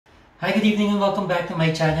Hi, good evening and welcome back to my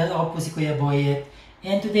channel. Ako po si Kuya Boyet.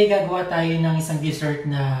 And today gagawa tayo ng isang dessert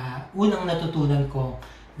na unang natutunan ko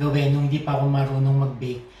gawin nung hindi pa ako marunong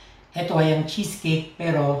mag-bake. Ito ay ang cheesecake,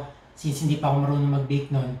 pero since hindi pa ako marunong mag-bake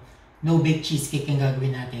nun, no-bake cheesecake ang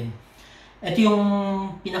gagawin natin. Ito yung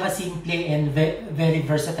pinakasimple and very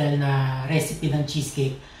versatile na recipe ng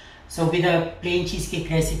cheesecake. So with a plain cheesecake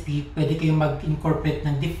recipe, pwede kayong mag-incorporate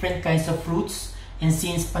ng different kinds of fruits. And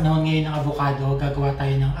since panahon ngayon ng avocado, gagawa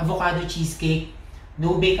tayo ng avocado cheesecake,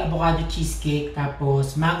 no-bake avocado cheesecake,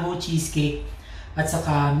 tapos mango cheesecake, at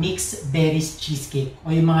saka mixed berries cheesecake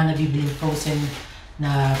o yung mga nabibiling frozen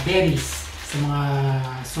na berries sa mga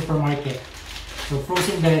supermarket. So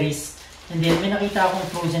frozen berries. And then may nakita akong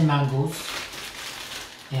frozen mangoes.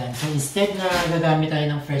 Ayan. So instead na gagamit tayo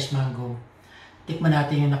ng fresh mango, tikman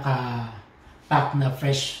natin yung naka-pack na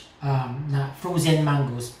fresh na frozen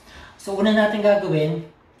mangoes. So, una natin gagawin,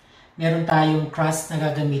 meron tayong crust na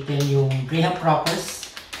gagamitin, yung graham crust.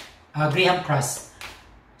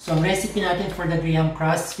 So, ang recipe natin for the graham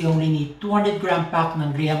crust, we only need 200 gram pack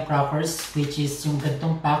ng graham crackers, which is yung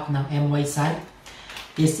gantong pack ng MY San.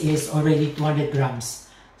 This is already 200 grams.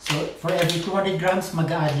 So, for every 200 grams,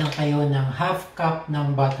 mag-a-add lang kayo ng half cup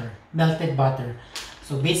ng butter, melted butter.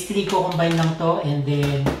 So, basically, combine lang to and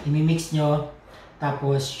then imimix nyo.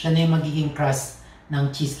 Tapos, siya na yung magiging crust ng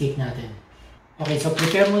cheesecake natin. Okay, so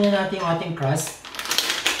prepare muna natin yung ating crust.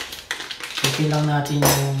 Prepare lang natin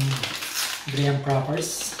yung graham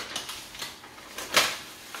crackers.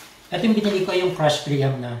 Ito yung binili ko yung crushed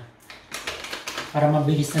graham na para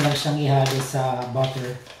mabilis na lang siyang ihalo sa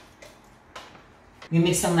butter.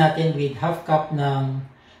 Mimix lang natin with half cup ng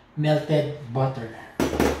melted butter.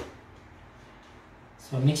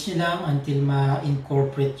 So mix nyo lang until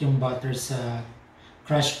ma-incorporate yung butter sa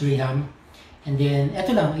crushed graham. And then,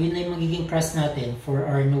 eto lang, yun na yung magiging crust natin for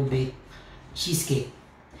our no-bake cheesecake.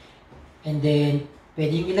 And then,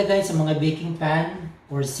 pwede yung ilagay sa mga baking pan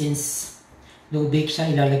or since no-bake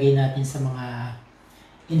siya, ilalagay natin sa mga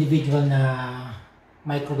individual na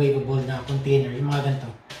microwavable na container, yung mga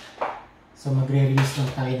ganito. So, magre-release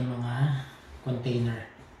lang tayo ng mga container.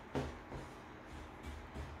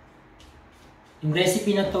 Yung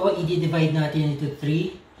recipe na to, i-divide natin into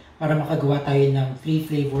 3. Para makagawa tayo ng 3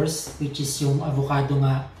 flavors, which is yung avocado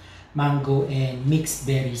nga, mango, and mixed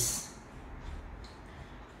berries.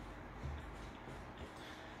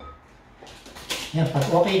 Yan, pag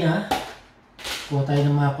okay na, kuha tayo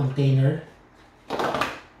ng mga container.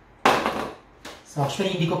 So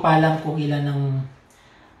actually, hindi ko pa alam kung ilan ang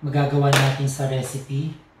magagawa natin sa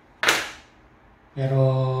recipe. Pero,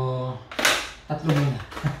 tatlo muna.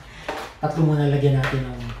 Tatlo muna lagyan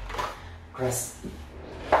natin ng crust.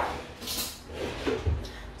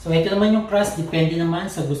 So, ito naman yung crust. Depende naman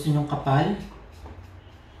sa gusto nyong kapal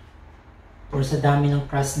or sa dami ng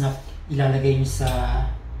crust na ilalagay nyo sa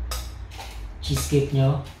cheesecake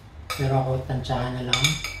nyo. Pero ako, tansyahan na lang.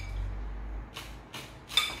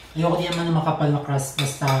 Ayoko din naman ng makapal na crust.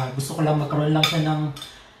 Basta gusto ko lang magkaroon lang siya ng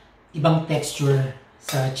ibang texture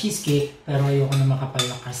sa cheesecake. Pero ayoko ng makapal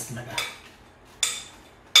na crust talaga.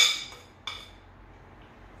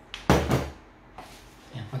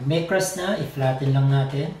 Pag may crust na, i-flatten lang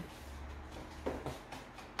natin.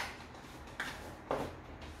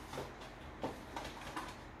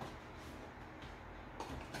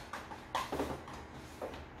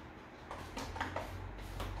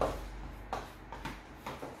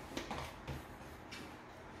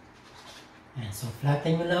 Ayan, so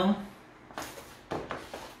flatten nyo lang.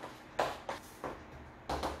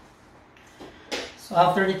 So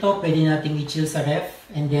after nito, pwede nating i-chill sa ref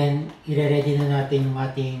and then i-ready na natin yung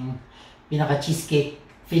ating pinaka-cheesecake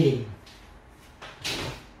filling.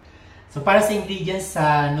 So para sa ingredients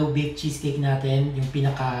sa no-bake cheesecake natin, yung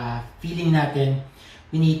pinaka-filling natin,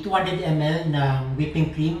 we need 200 ml ng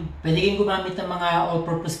whipping cream. Pwede kayong gumamit ng mga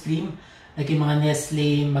all-purpose cream like yung mga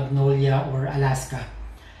Nestle, Magnolia, or Alaska.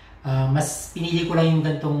 Mas pinili ko lang yung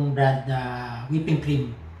gantong brand na whipping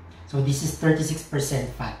cream. So this is 36%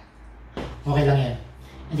 fat. Okay lang yan.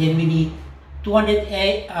 And then we need 280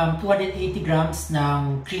 grams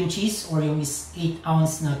ng cream cheese or yung 8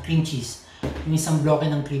 ounce na cream cheese. Yung isang bloke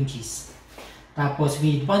ng cream cheese. Tapos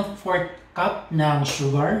we need 1/4 cup ng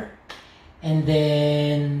sugar. And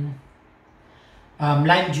then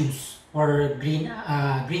lime juice or green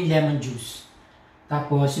lemon juice.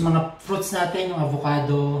 Tapos yung mga fruits natin, yung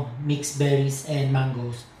avocado, mixed berries, and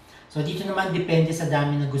mangoes. So dito naman depende sa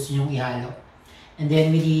dami na gusto nyong ihalo. And then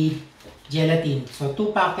we need gelatin. So,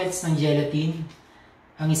 2 packets ng gelatin.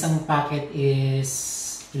 Ang isang packet is,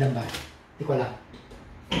 ilan ba? Hindi ko lang.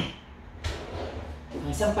 Ang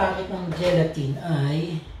isang packet ng gelatin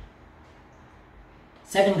ay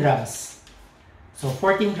 7 grams. So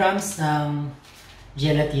 14 grams ng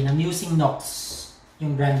gelatin. I'm using Knox,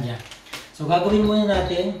 yung brand niya. So gagawin muna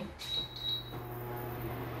natin,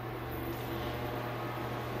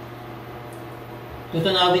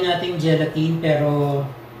 tutunawin natin yung gelatin, pero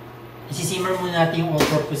isisimmer muna natin yung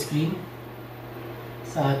all-purpose cream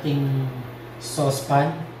sa ating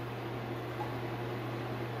saucepan.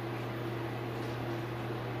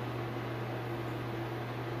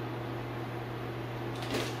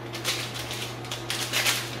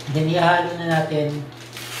 Then ihalo na natin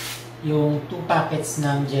yung 2 packets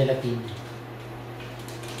ng gelatin.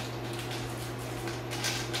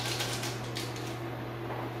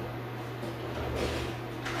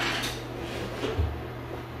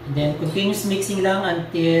 And then continuous mixing lang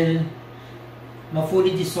until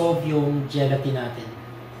ma-fully dissolve yung gelatin natin.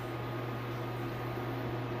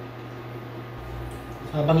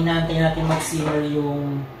 So habang inaantay natin mag-simmer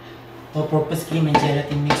yung all-purpose cream and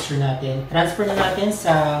gelatin mixture natin, transfer na natin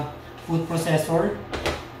sa food processor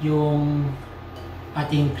yung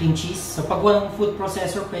ating cream cheese. So pag walang food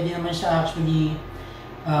processor, pwede naman siya actually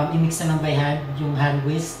i-mix na lang by hand, yung hand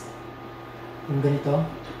whisk, yung ganito.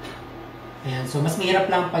 Ayan. So mas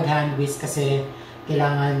mahirap lang pag hand whisk kasi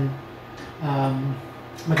kailangan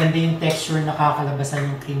maganda yung texture na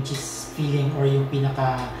kakalabasan yung cream cheese filling or yung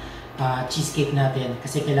pinaka cheesecake natin,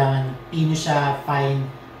 kasi kailangan pino siya, fine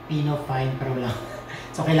pero lang.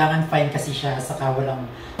 So kailangan fine kasi siya, saka walang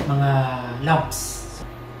mga lumps.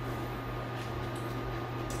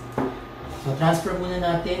 So transfer muna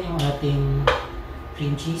natin yung ating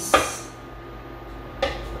cream cheese.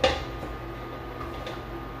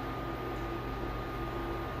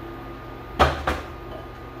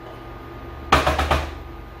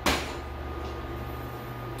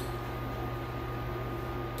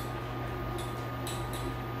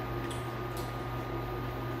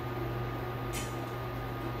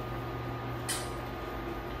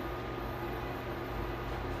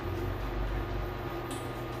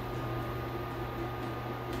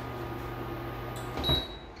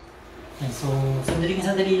 So,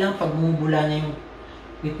 sandali lang pag bumubula na yung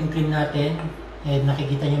whipping cream natin,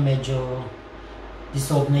 nakikita nyo medyo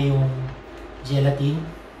dissolve na yung gelatin.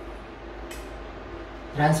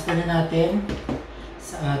 Transfer na natin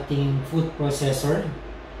sa ating food processor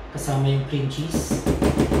kasama yung cream cheese.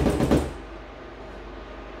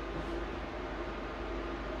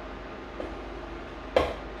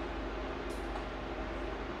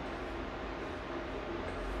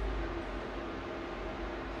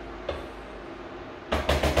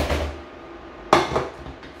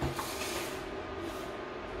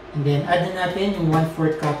 And then, add na natin yung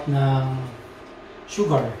 1/4 cup ng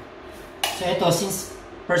sugar. So, ito, since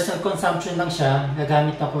personal consumption lang siya,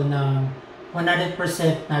 gagamit ako ng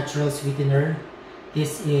 100% natural sweetener.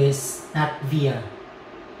 This is not via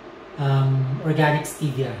organic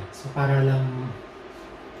stevia. So, para lang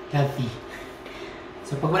healthy.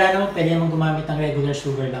 So, pag wala naman, pwede naman gumamit ng regular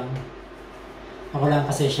sugar lang. Ako lang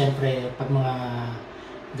kasi, syempre, pag mga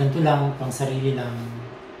ganito lang, pang sarili lang.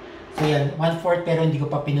 So yan, 1/4 pero hindi ko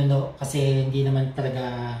pa pinuno kasi hindi naman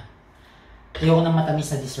talaga, ayoko ng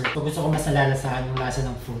matamis sa dessert. So gusto ko mas nalalasahan yung lasa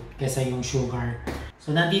ng fruit kaysa yung sugar.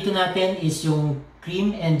 So nandito natin is yung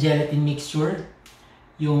cream and gelatin mixture,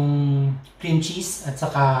 yung cream cheese at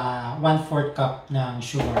saka 1/4 cup ng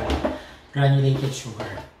sugar, granulated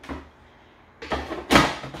sugar.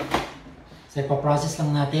 So ipaprocess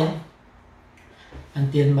lang natin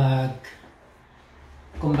until mag-combine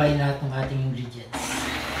lahat ng ating ingredients.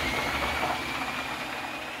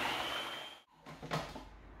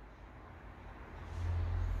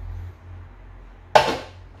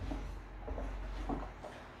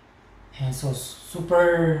 And so,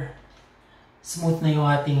 super smooth na yung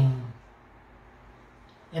ating,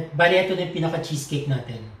 bali ito na yung pinaka-cheesecake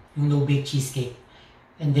natin, yung no-bake cheesecake.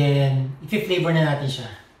 And then, i-flavor na natin siya.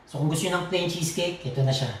 So, kung gusto nyo ng plain cheesecake, ito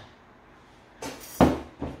na siya.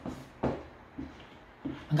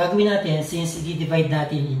 Ang gagawin natin, since i-divide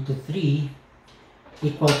natin into 3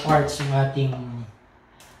 equal parts yung ating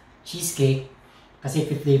cheesecake, kasi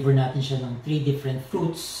i-flavor natin siya ng 3 different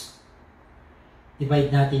fruits,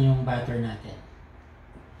 divide natin yung batter natin.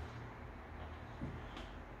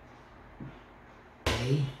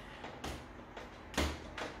 Okay.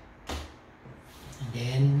 And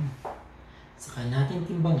then, saka natin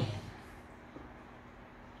timbangin.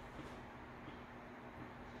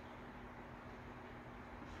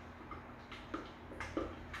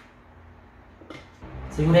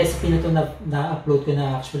 So yung recipe na ito na-upload ko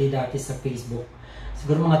na actually dati sa Facebook.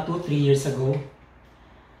 Siguro mga 2-3 years ago.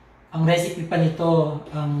 Ang recipe pa nito,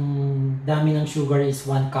 ang dami ng sugar is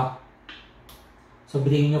 1 cup. So,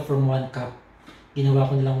 bilhin nyo from 1 cup. Ginawa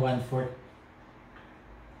ko na lang 1/4.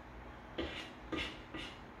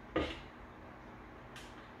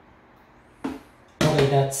 Okay,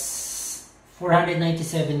 that's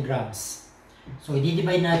 497 grams. So,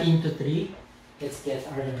 i-divide natin into 3. Let's get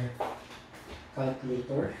our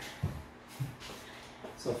calculator.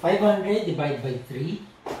 So, 500 divided by 3.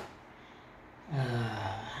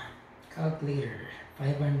 Calculator.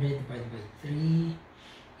 500 divided by 3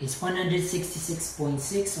 is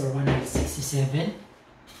 166.6 or 167.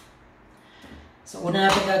 So, una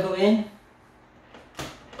natin gagawin,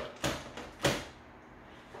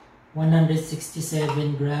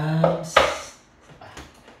 167 grams.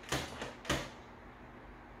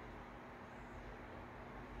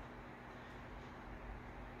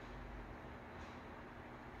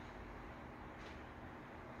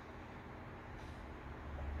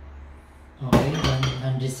 Okay,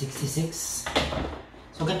 166.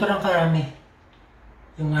 So, ganito lang karami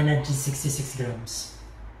yung 166 grams.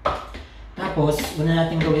 Tapos, una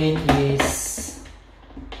natin gawin is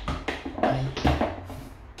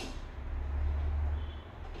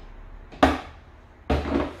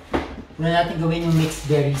yung mixed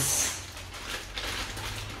berries.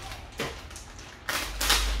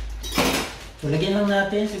 So, lagyan lang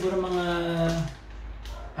natin siguro mga,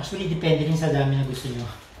 actually depende rin sa dami na gusto nyo.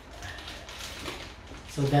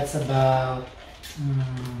 So, that's about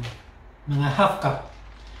mga half cup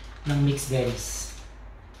ng mixed berries.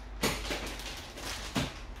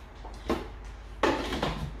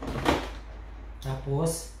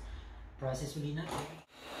 Tapos, process ulit natin.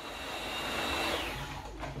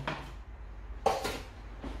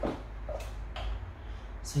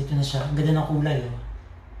 So, ito na siya. Ang ganda ng kulay, oh.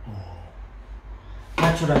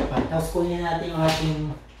 Natural pa. Tapos, kunin natin yung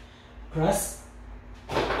ating crust.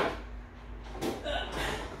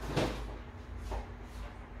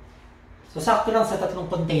 So, sakto lang sa 3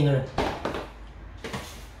 container.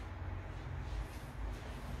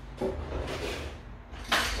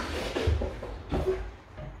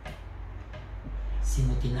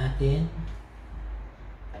 Simutin natin.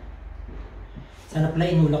 Sana pala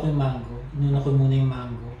inula ko yung mango. Inuna ko muna yung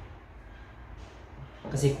mango.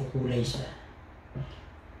 Kasi kukulay siya.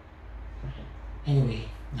 Anyway,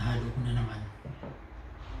 nahalo ko na naman.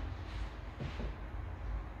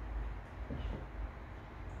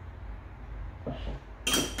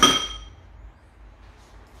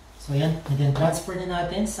 So yan, then transfer na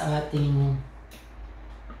natin sa ating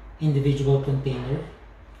individual container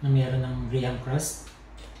na meron ng graham crust.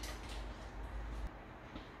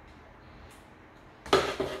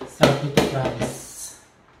 Sarap nito, promise.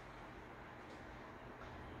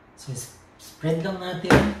 So spread lang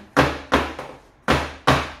natin.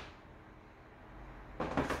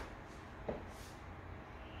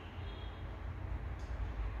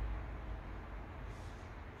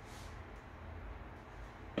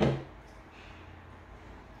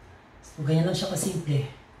 So, ganyan lang siya kasimple.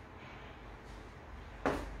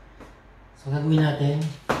 So, gagawin natin,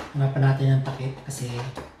 hanapan natin ng takip kasi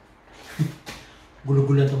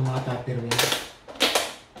gulo-gulo itong mga tupperware.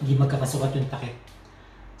 Hindi magkakasukat yung takip.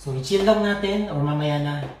 So, i-chill lang natin o mamaya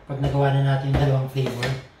na pag nagawa na natin yung dalawang flavor.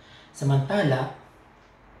 Samantala,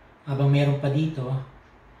 habang meron pa dito,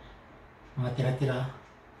 mga tira-tira.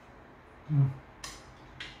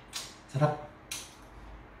 Sarap.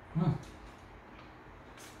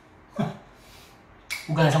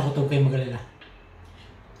 Ugasan ko ito kayo mag-alala.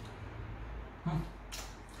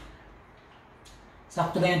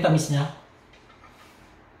 Sakto lang yung tamis niya.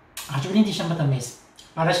 Actually, hindi siya matamis.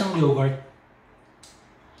 Para siyang yogurt.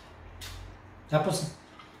 Tapos,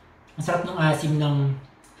 ang sarap ng asim ng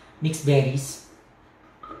mixed berries.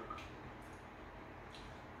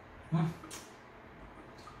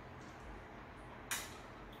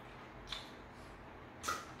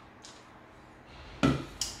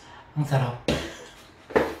 Ang sarap.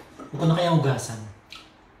 Huwag ko na kaya ugasan.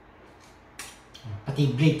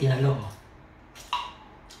 Pati blade, tinalo.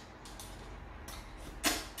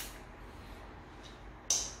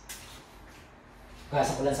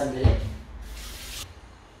 Ugasan ko lang sandali.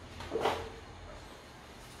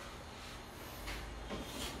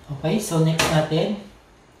 Okay, so next natin.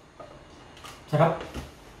 Sarap.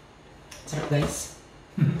 Sarap, guys.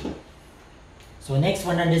 So next,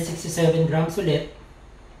 167 grams ulit.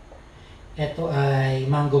 Ito ay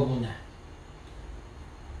mango muna.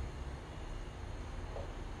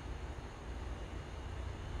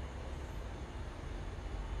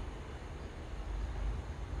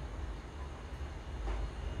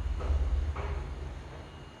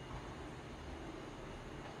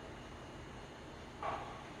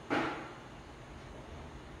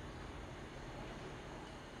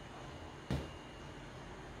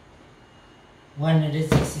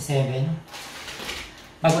 167.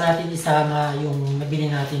 Bago natin isama yung nabili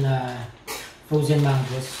natin na frozen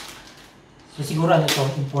mangoes. So siguro ano to,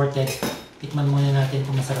 imported. Tikman muna natin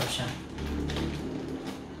kung masarap siya.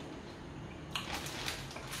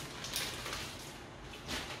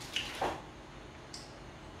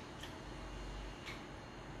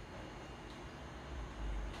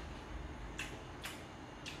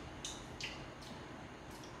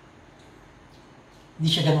 Hindi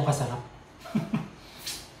siya ganun kasarap.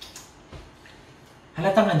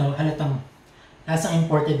 halatang lasang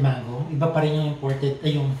imported mango. Iba pa rin yung imported,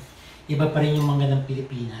 iba pa rin yung mangga ng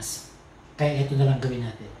Pilipinas. Kaya ito na lang gawin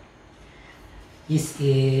natin. This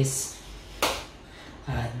is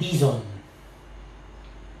Dizon.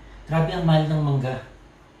 Grabe ang mahal ng mangga.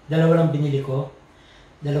 Dalawa lang binili ko.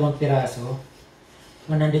 2 piraso.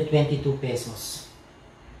 122 pesos.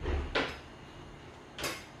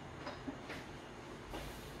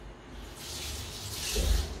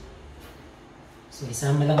 So,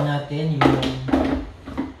 isama lang natin yung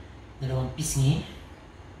 2 pisngi.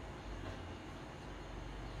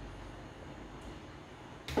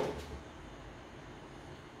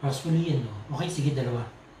 Actually, yun, no? Okay, sige, 2.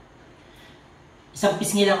 Isang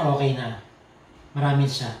pisngi lang okay na. Marami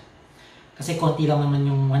siya. Kasi konti lang naman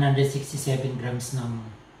yung 167 grams ng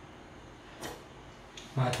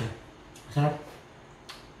butter. Masarap.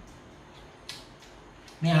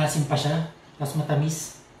 May asim pa siya. Tapos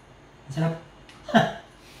matamis. Masarap.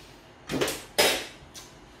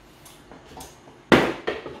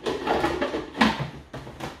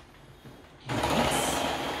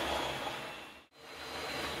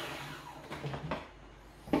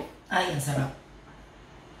 Ay, ang sarap.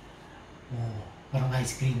 Oh, parang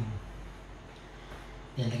ice cream.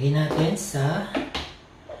 Yan, lagay natin sa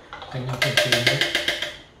kanyang container.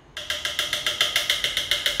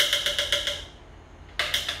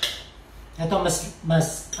 Ito,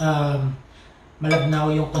 mas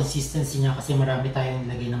malabnaw yung consistency niya kasi marami tayong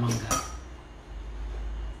nilagay na mangga.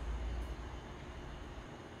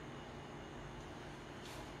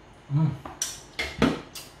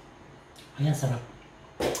 Ayan, sarap.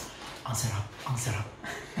 Ang sarap, ang sarap.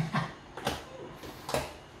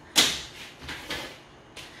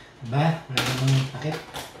 Diba? Wala namang takip.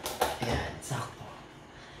 Ayan, sakto.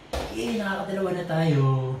 Nakakadalawa na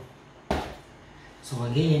tayo. So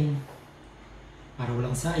again, para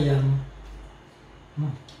walang sayang.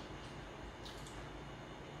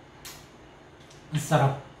 Ang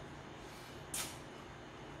sarap.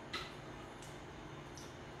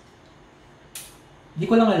 Hindi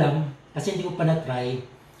ko lang alam kasi hindi ko pa na-try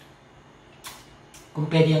kung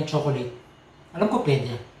pwede yung chocolate. Alam ko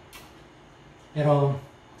pwede. Pero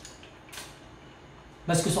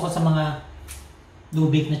mas gusto ko sa mga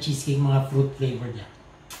no-bake na cheesecake, mga fruit flavored yan.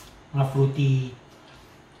 Mga fruity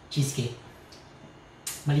cheesecake.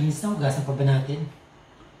 Malinis na, hugasan pa ba natin?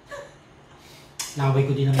 Laway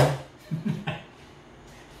ko din naman.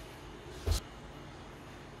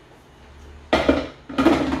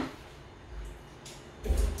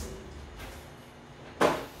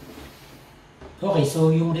 Okay, so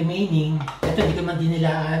yung remaining, ito hindi ko man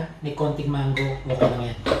dinilaan, may konting mango, okay lang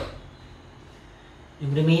yan.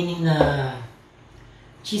 Yung remaining na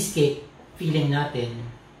cheesecake filling natin,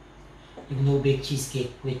 yung no-bake cheesecake,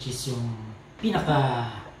 which is yung pinaka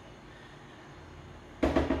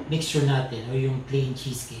mixture natin, o yung plain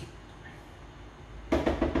cheesecake.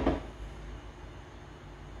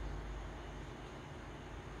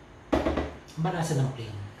 Ang balasa ng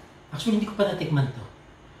plain. Actually, hindi ko pa natikman to.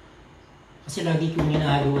 Kasi lagi kong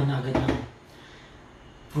hinahaluan na agad ng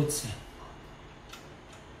fruits eh.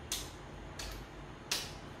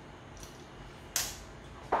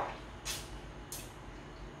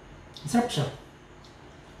 Masarap siya.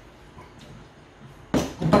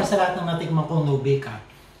 Kumpara sa lahat ng natikman ko no-bake ah.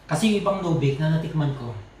 Kasi yung ibang no-bake na natikman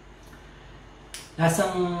ko,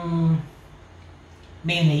 lasang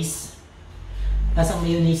mayonnaise. Lasang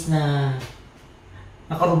mayonnaise na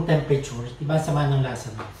naka-room temperature. Diba sama ng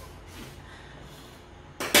lasa na?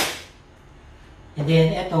 And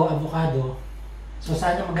then, eto, avocado. So,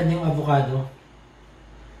 sana maganda yung avocado.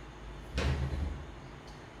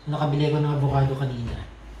 So, nakabili ko ng avocado kanina.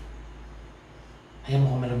 Ayan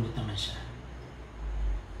mo kung malambot naman siya.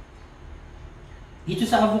 Dito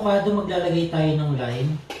sa avocado, maglalagay tayo ng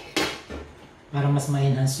lime para mas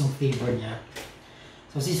ma-enhance yung flavor niya.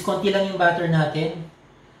 So, since konti lang yung butter natin,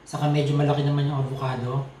 saka medyo malaki naman yung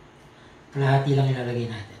avocado, kalahati lang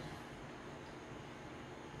ilalagay natin.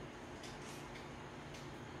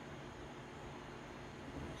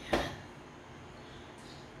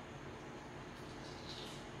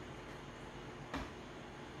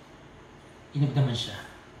 Inog naman siya.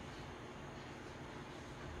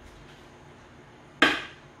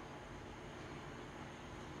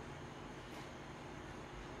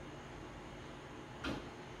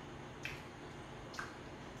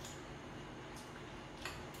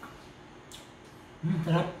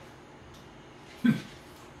 Sarap.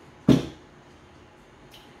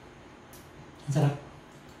 Ang sarap.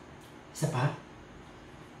 Isa pa.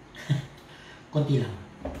 Konti lang.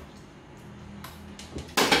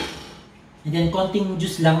 And then, konting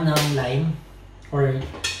juice lang ng lime or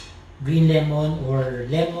green lemon or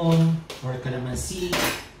calamansi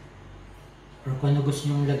or kung ano gusto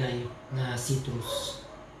nyo lagay na citrus.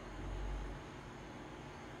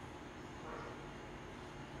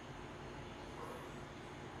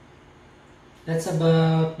 That's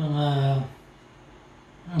about mga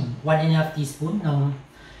 1.5 teaspoon ng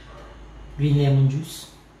green lemon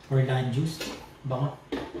juice or lime juice. Bango.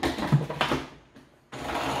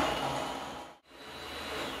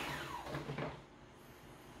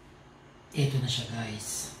 Ito na siya,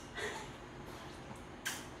 guys.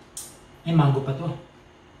 May mango pa to.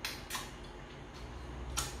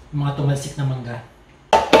 Mga tumalsik na mangga.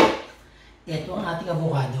 Ito ang ating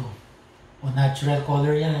avocado. O natural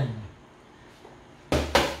color yan.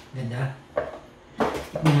 Ganda.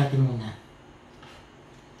 Tikman natin muna.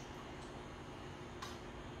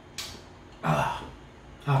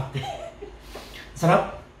 Arte.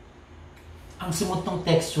 Sarap. Ang simot ng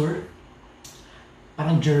texture.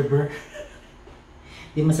 Parang gerber.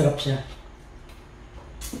 Di masarap siya.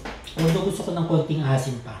 Although gusto ko ng konting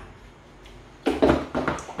asin pa.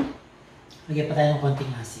 Lagyan pa tayo ng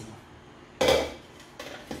konting asin.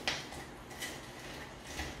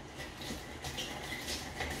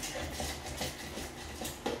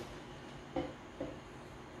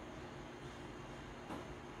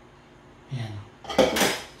 Ayan.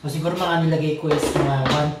 So siguro mga nilagay ko is mga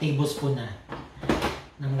 1 tablespoon na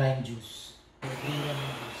ng lime juice. Or green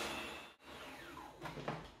lemon juice.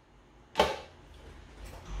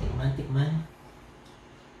 Tikman.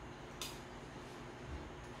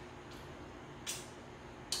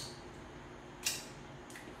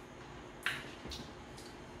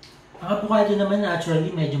 Ang avocado naman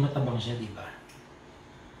naturally medyo matabang siya, di ba?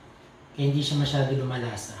 Kaya hindi siya masyado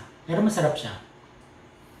lumalasa. Pero masarap siya.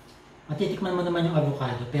 Matitikman mo naman yung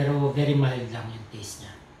avocado pero very mild lang yung taste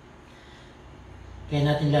niya. Kaya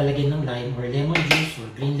natin lalagyan ng lime or lemon juice or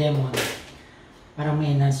green lemon para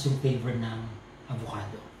ma-enhance yung flavor ng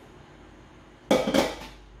avocado.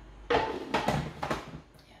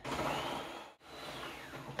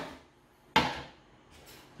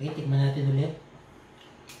 Okay, tikman natin ulit.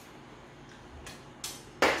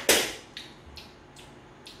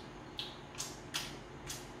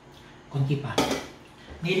 Konti pa.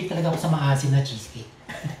 Mahilig talaga ako sa maasim na cheesecake.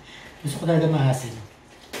 Gusto ko talaga maasim.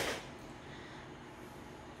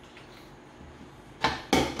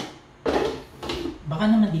 Baka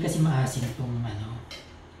naman di kasi maasim itong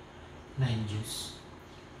lime juice.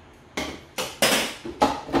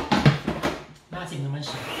 Maasim naman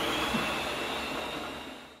siya.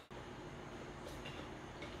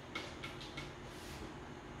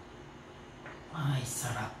 Ay,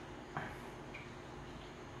 sarap.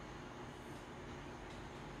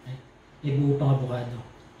 May buo pang avocado.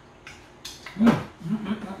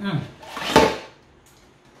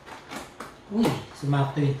 Uy,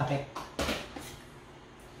 sumakto yung takip.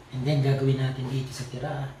 And then, gagawin natin dito sa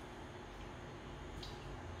tira.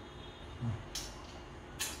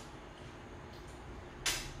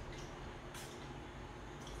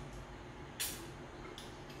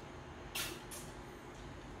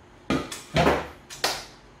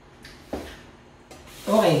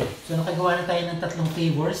 Okay, so nakagawa na tayo ng tatlong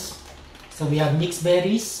flavors. So we have mixed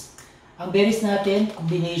berries. Ang berries natin,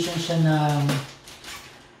 combination siya ng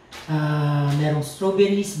merong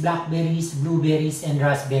strawberries, blackberries, blueberries, and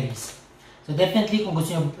raspberries. So definitely kung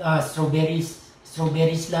gusto nyo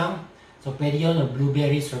strawberries lang, so pwede yun, or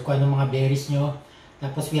blueberries, or kung anong mga berries nyo.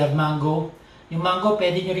 Tapos we have mango. Yung mango,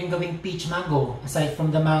 pwede nyo rin gawing peach mango. Aside from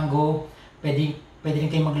the mango, pwede rin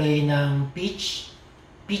kayo maglagay ng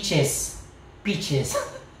peaches.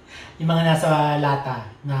 Yung mga nasa lata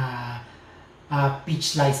na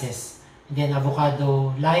peach slices. And then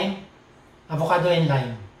avocado and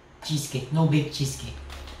lime cheesecake, no bake cheesecake.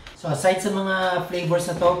 So aside sa mga flavors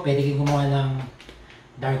na to, pwede kayong gumawa ng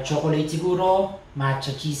dark chocolate siguro,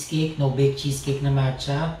 matcha cheesecake, no bake cheesecake na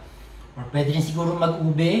matcha, or pwede rin siguro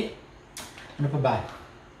mag-ube. Ano pa ba?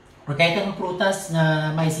 Or kahit anong prutas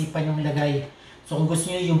na maisipan yung lagay. So kung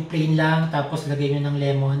gusto nyo yung plain lang, tapos lagay nyo ng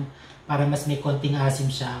lemon para mas may konting asim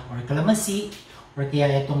siya, or calamansi, or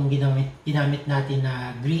kaya itong ginamit natin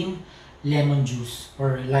na green lemon juice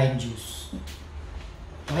or lime juice.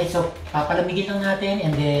 Okay, so papalamigin lang natin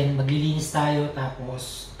and then maglilinis tayo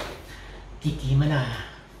tapos tikiman na.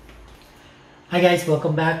 Hi guys,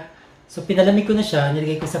 welcome back. So pinalamig ko na siya,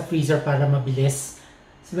 nilagay ko sa freezer para mabilis.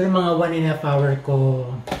 Siguro mga 1.5 hour ko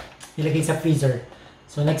nilagay sa freezer.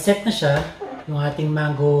 So, nag-set na siya. Yung ating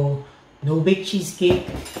mango no-bake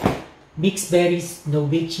cheesecake, mixed berries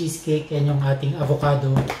no-bake cheesecake, and yung ating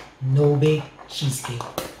avocado no-bake cheesecake.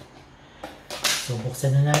 So,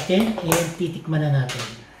 buksan na natin and titikman na natin.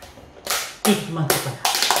 Titikman ko pala.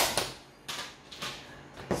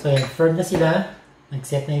 So, yan. Firm na sila.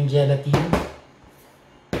 Nag-set na yung gelatine.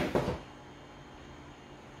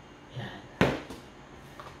 Yan.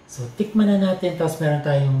 So, tikman na natin. Tapos, meron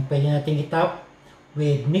tayong pwede natin itap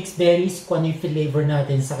with mixed berries, kung ano yung flavor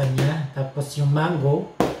natin sa kanya. Tapos yung mango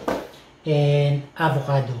and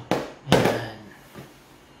avocado. Ayan.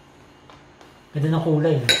 Ganda ng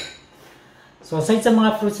kulay. So aside sa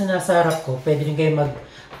mga fruits na nasa harap ko, pwede rin kayo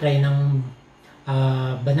mag-try ng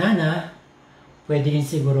banana. Pwede rin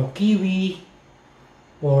siguro kiwi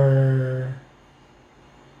or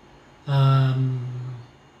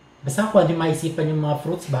basta kung ano yung maisipan yung mga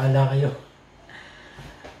fruits, bahala kayo.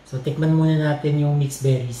 So, tikman muna natin yung mixed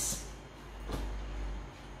berries.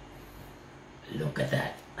 Look at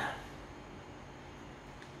that.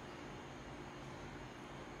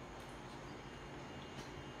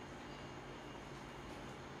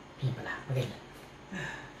 Ayan pala. Magayon.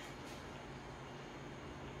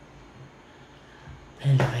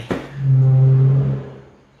 Ayan laki.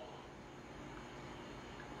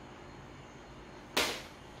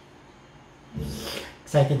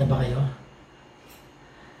 Excited na ba kayo?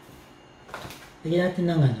 Lagyan natin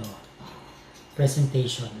ng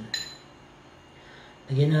presentation.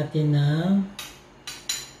 Lagyan natin ng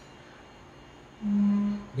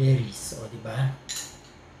berries, o diba?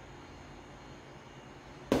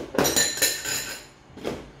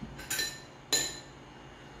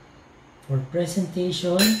 For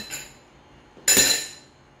presentation,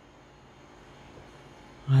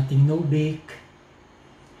 ating no-bake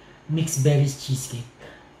mixed berries cheesecake.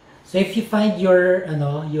 So if you find your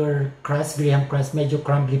crust, graham crust, medyo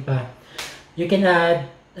crumbly pa, you can add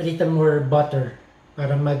a little more butter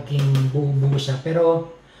para maging buo-buo siya.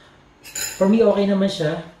 Pero for me, okay naman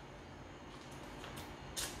siya.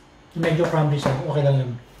 Medyo crumbly siya. Okay lang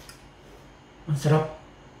yun. Ang sarap.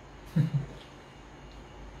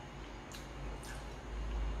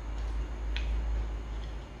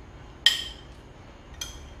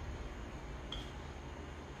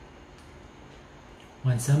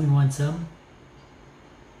 Want some? You want some?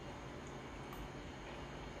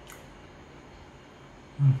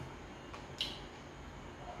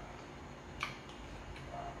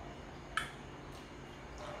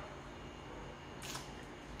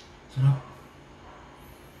 Sarap.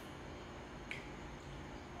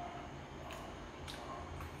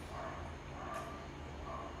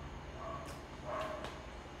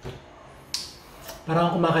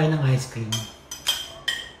 Parang kumakain ng ice cream.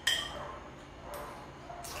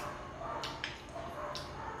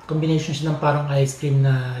 Combination siya ng parang ice cream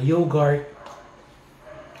na yogurt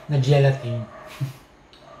na gelatine.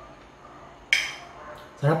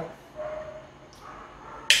 Sarap.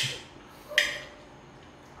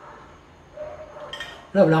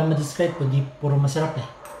 Wala akong ma-describe kundi puro masarap eh.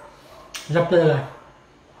 Sarap talaga.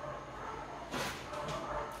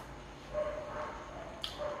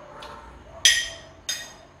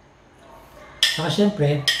 Saka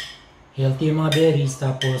syempre, healthy yung mga berries,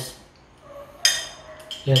 tapos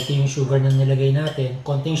healthy yung sugar na nilagay natin.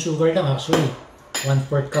 Konting sugar lang actually.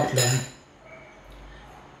 1/4 cup lang.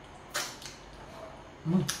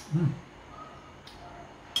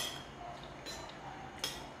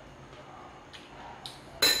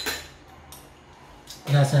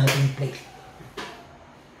 Nasa natin yung plate.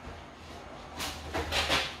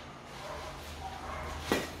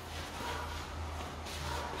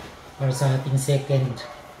 Para sa ating second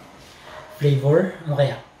flavor, ano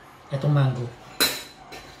kaya? Itong mango.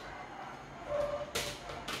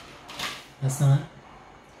 Last na nga.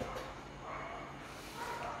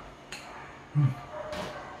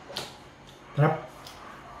 Sarap.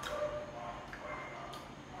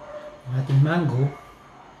 Ang ating mango.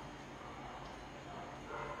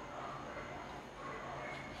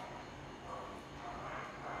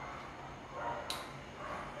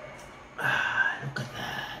 Look at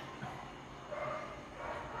that.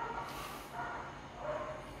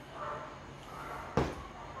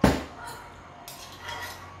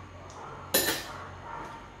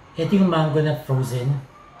 Ito yung mango na frozen.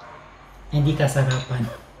 Hindi kasarapan.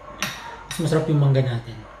 Mas masarap yung mangga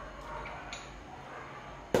natin.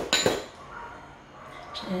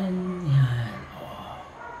 And yan. Oh.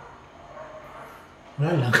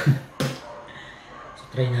 Wala lang. So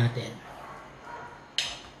try natin.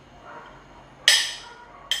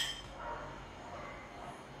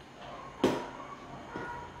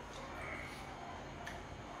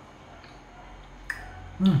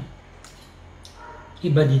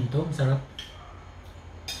 Iba din to, masarap.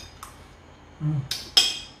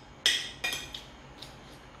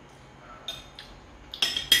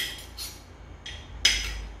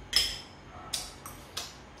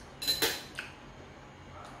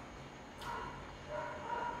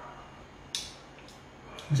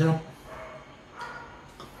 Masarap.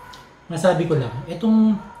 Masabi ko lang,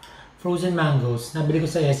 itong frozen mangoes, nabili ko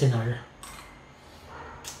sa SNR.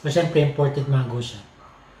 Pero syempre, imported mango siya.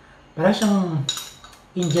 Parang siyang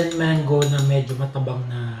Indian mango na medyo matabang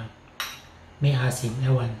na may asim.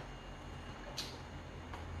 Ewan.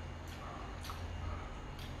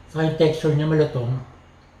 Saka yung texture niya malutong.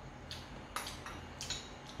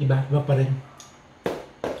 Iba pa rin.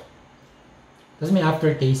 Tapos may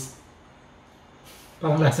aftertaste.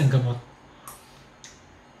 Parang lasang gamot.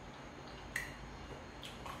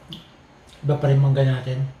 Iba pa rin mangga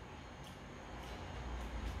natin.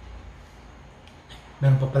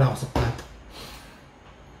 Meron pa pala ako sa plato.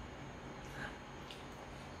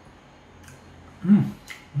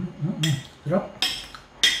 Sarap.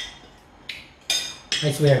 I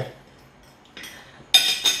swear.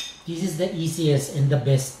 This is the easiest and the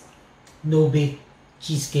best no-bake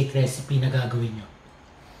cheesecake recipe na gagawin nyo.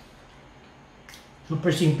 Super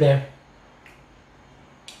simple.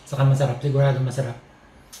 Saka masarap. Sigurado masarap.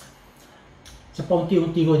 Sa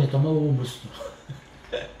paunti-unti ko nito, mauubos to.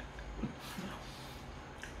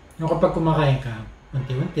 Yung kapag kumakain ka,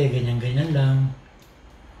 unti-unti, ganyan-ganyan lang.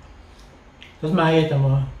 Tapos makikita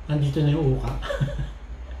mo, nandito na yung uka.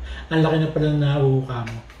 Ang laki na pala na uuka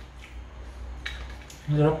mo.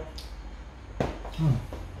 Ang sarap.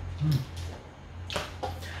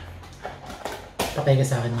 Patay ka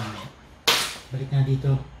sa akin mamaya. Balik na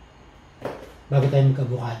dito. Bago tayo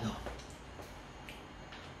mag-avocado.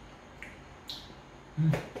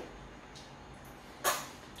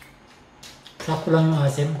 Sakto lang yung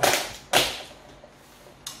asim.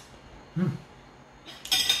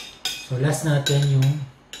 So last natin yung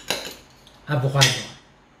avocado.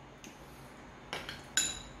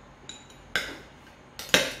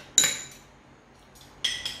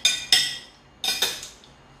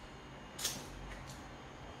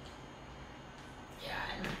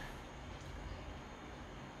 Yan.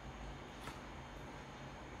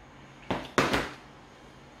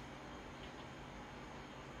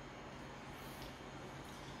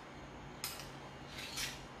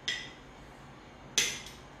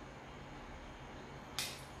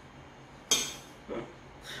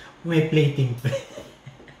 May plating pa.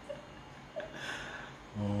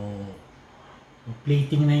 Oh.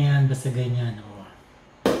 Plating na yan, basta ganyan. Oh.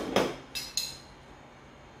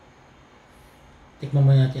 Tikman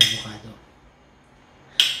mo natin yung avocado.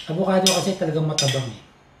 Avocado kasi talagang matabang eh.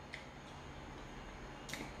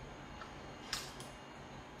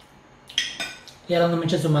 Kaya lang naman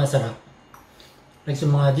siya sumasarap. Like sa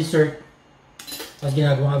mga dessert, tapos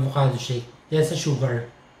ginagawang avocado shake. Dahil sa sugar.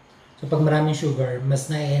 So pag maraming sugar, mas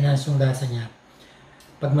na-enhance yung lasa niya.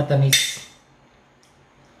 Pag matamis.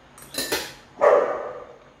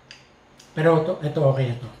 Pero ito okay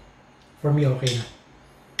na to. For me okay na.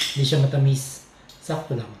 Hindi siya matamis.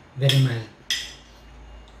 Sakto lang. Very mild.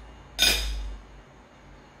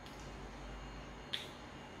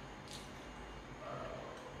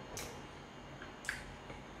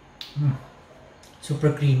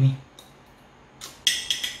 Super creamy.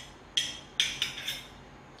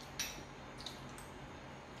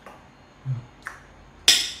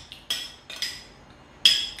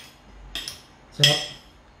 Sarap.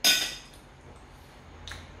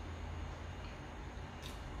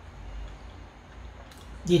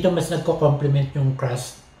 Dito mas nagko-complement yung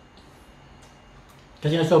crust.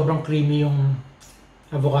 Kasi na sobrang creamy yung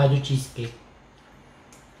avocado cheesecake.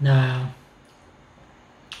 Na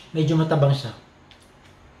medyo matabang siya.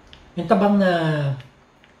 Yung tabang na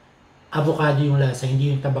avocado yung lasa, hindi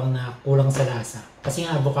yung tabang na kulang sa lasa. Kasi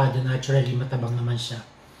yung avocado naturally matabang naman siya.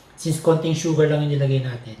 Since konting sugar lang yung nilagay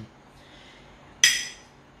natin,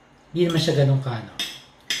 hindi naman siya ganun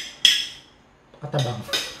katabang.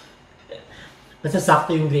 Basta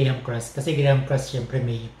sakto yung graham crust. Kasi graham crust syempre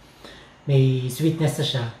may sweetness na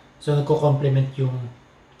siya. So nagko-complement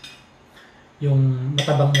yung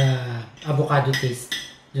matabang na avocado taste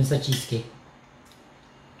dun sa cheesecake.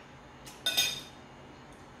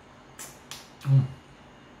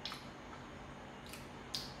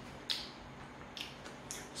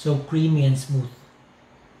 So creamy and smooth.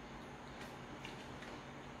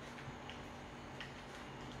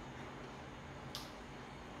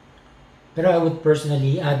 Pero I would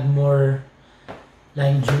personally add more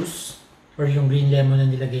lime juice or yung green lemon na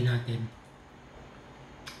nilagay natin.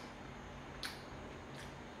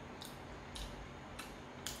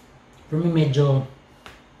 For me medyo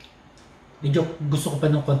Medyo gusto ko pa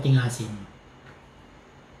ng konting asin.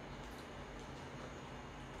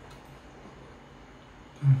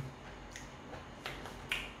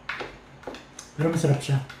 Pero masarap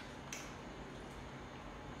siya.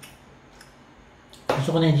 Gusto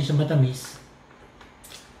ko na hindi siya matamis.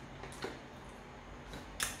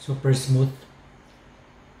 Super smooth.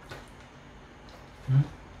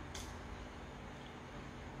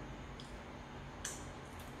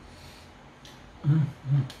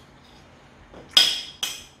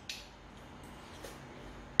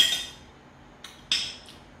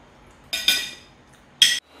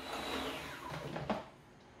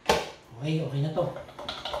 Okay, okay na to.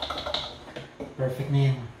 Perfect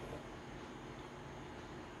na yan.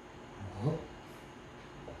 Oh.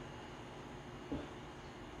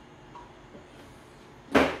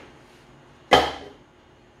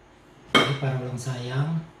 Okay, para walang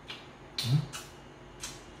sayang.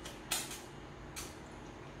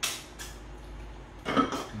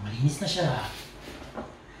 Malinis na siya.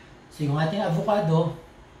 So yung ating avocado,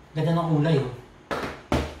 ganda ng kulay oh.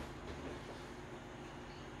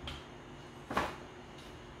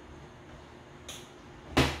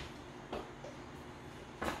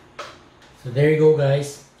 So there you go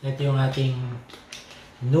guys. Ito yung ating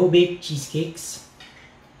no-bake cheesecakes.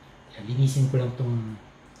 Linisin ko lang tong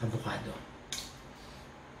avocado.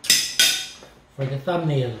 For the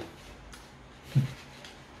thumbnail.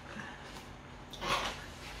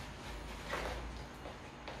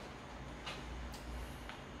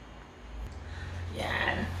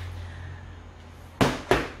 Yan.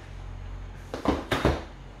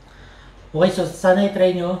 Okay, so sana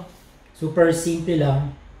i-try nyo. Super simple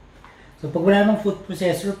lang. So pag wala namang food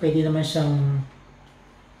processor, pwede naman siyang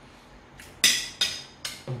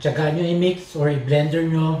pagtsagaan nyo i-mix or i-blender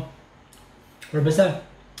nyo. Or basta,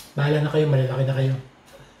 bahala na kayo, malalaki na kayo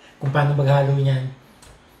kung paano maghalo niyan.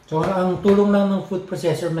 So ang tulong lang ng food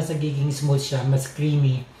processor, mas nagiging smooth siya, mas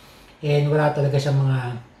creamy. And wala talaga siyang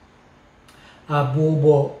mga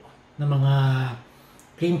buo na mga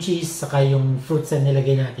cream cheese saka yung fruits na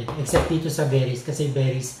nilagay natin. Except dito sa berries, kasi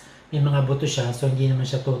berries may mga buto siya, so hindi naman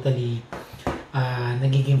siya totally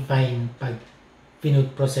nagiging fine pag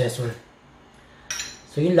food processor.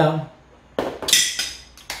 So yun lang.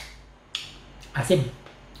 Asim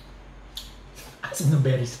ng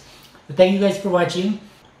berries. So thank you guys for watching.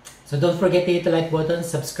 So don't forget to hit the like button,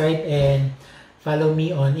 subscribe, and follow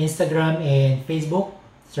me on Instagram and Facebook.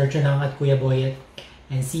 Search nyo lang at Kuya Boyet.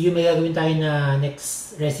 And see you, may gagawin tayo na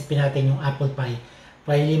next recipe natin yung apple pie.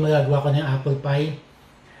 Finally magagawa ko ng apple pie.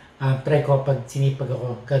 Try ko pag sinipag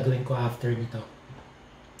ako, gagawin ko after nito.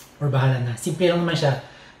 Or bahala na. Simple lang naman siya.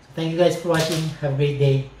 So thank you guys for watching. Have a great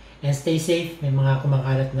day. And stay safe. May mga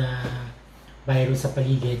kumakalat na virus sa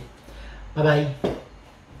paligid. Bye-bye.